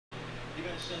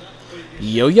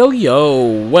Yo, yo,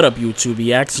 yo, what up, YouTube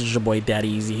reacts? It's your boy Daddy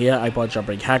Easy here, iPod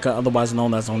jailbreak hacker, otherwise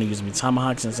known as only using me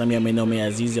tomahawks, and some of you may know me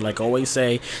as Easy, like I always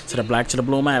say, to the black to the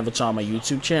blue, my avatar on my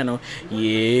YouTube channel.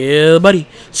 Yeah, buddy.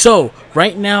 So,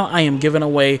 right now, I am giving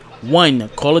away one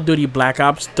Call of Duty Black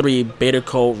Ops 3 beta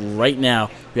code right now.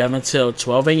 We have until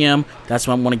 12 a.m. That's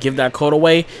when I'm going to give that code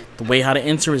away. The way how to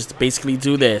enter is to basically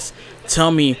do this. Tell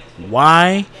me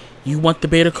why you want the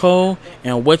beta code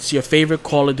and what's your favorite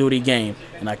Call of Duty game,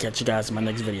 and I'll catch you guys in my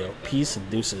next video. Peace and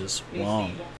deuces. Long.